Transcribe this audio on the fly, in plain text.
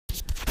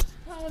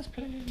Oh, it's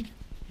pretty.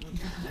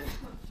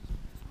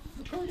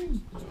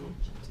 Recording.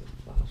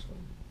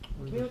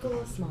 Give me like a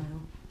little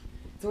smile.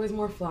 It's always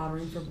more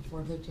flattering for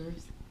before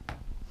pictures.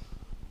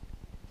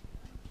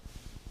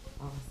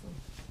 Awesome.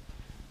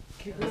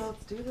 Okay, now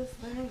let's do this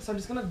thing. So I'm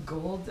just gonna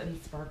gold and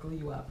sparkle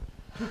you up.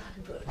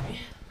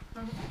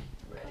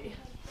 Ready.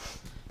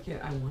 Okay,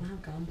 I wanna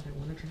have gum, but I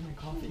wanna drink my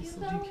coffee. So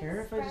do you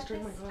care if I just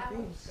drink my coffee?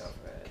 Go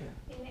for it. Okay.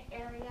 In the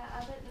area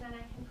of it, and then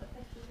I can put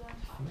the food on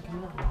top I'm of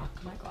gonna that.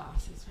 rock my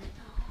glasses right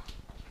now.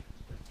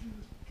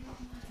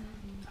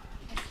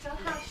 I still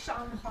have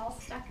Sean Paul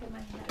stuck in my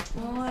head.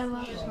 Oh, I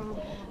love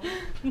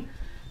Sean.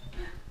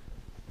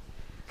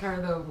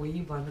 Cara, the way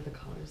you blended the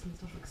colors and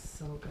stuff looks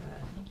so good.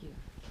 Thank you.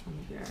 Oh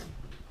my god.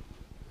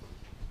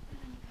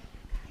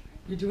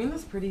 You're doing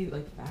this pretty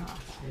like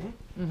fast, right?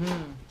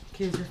 Mm-hmm.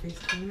 Okay, is your face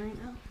clean right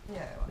now?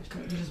 Yeah, I washed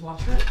You it. just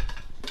washed it?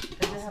 It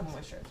did have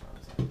moisturizer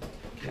on, so.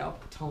 Okay, I'll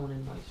tone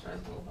and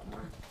moisturize a little bit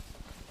more.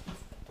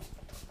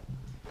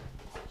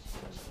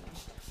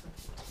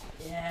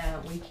 Yeah,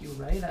 wake you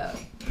right up.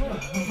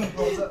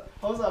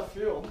 How's that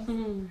feel?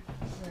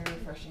 Very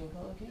refreshing.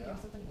 Well, okay, give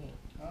something to eat.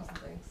 Some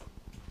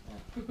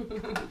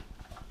things.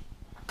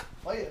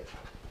 Play it.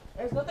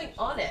 There's nothing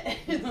on it.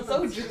 It's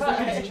so It's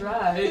dry. It's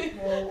dry.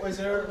 Well, is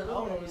there, I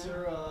don't know, is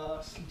there, Do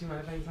you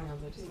mind if I use my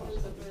hands? I just washed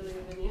it.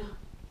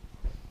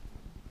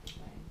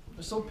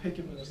 they're so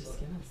picky with Your this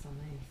skin is so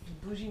nice.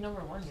 Bougie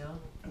number one, yo.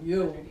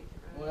 You.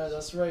 Well,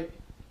 that's right.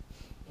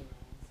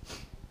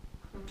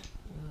 Oh,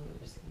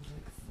 your skin's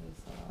like so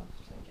soft.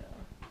 Thank you.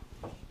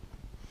 I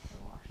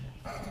washed it.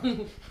 That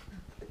smells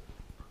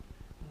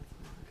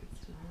like good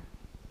stuff.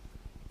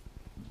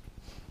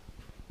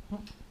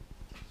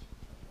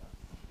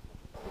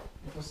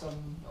 Put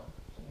some, no,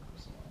 put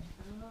some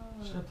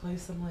wine. Should I play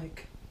some like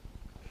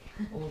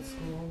old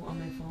school on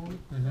my phone?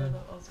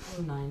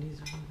 Some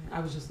 90s or something? I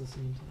was just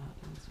listening to that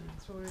downstairs.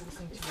 That's what we were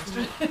listening to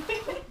yesterday.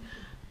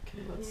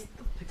 Okay, let's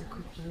pick a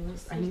quick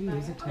playlist. I need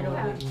music to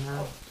motivate me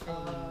now.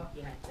 Oh,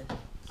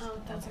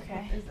 that's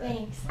okay.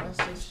 Thanks. Last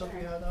night stuff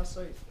we had last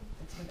night.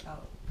 It's been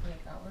out for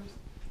like hours.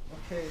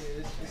 Okay,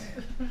 it's just,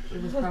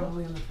 It was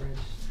probably in the fridge.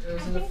 it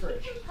was I in the think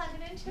fridge. you can plug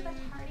it into the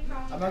party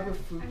rocker. I'm not gonna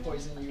food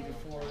poison you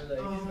before,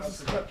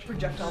 like,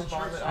 Projectile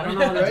vomit. I don't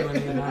know how to do any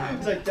of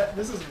It's that. like,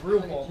 this is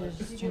real vomit.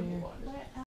 Just junior. What?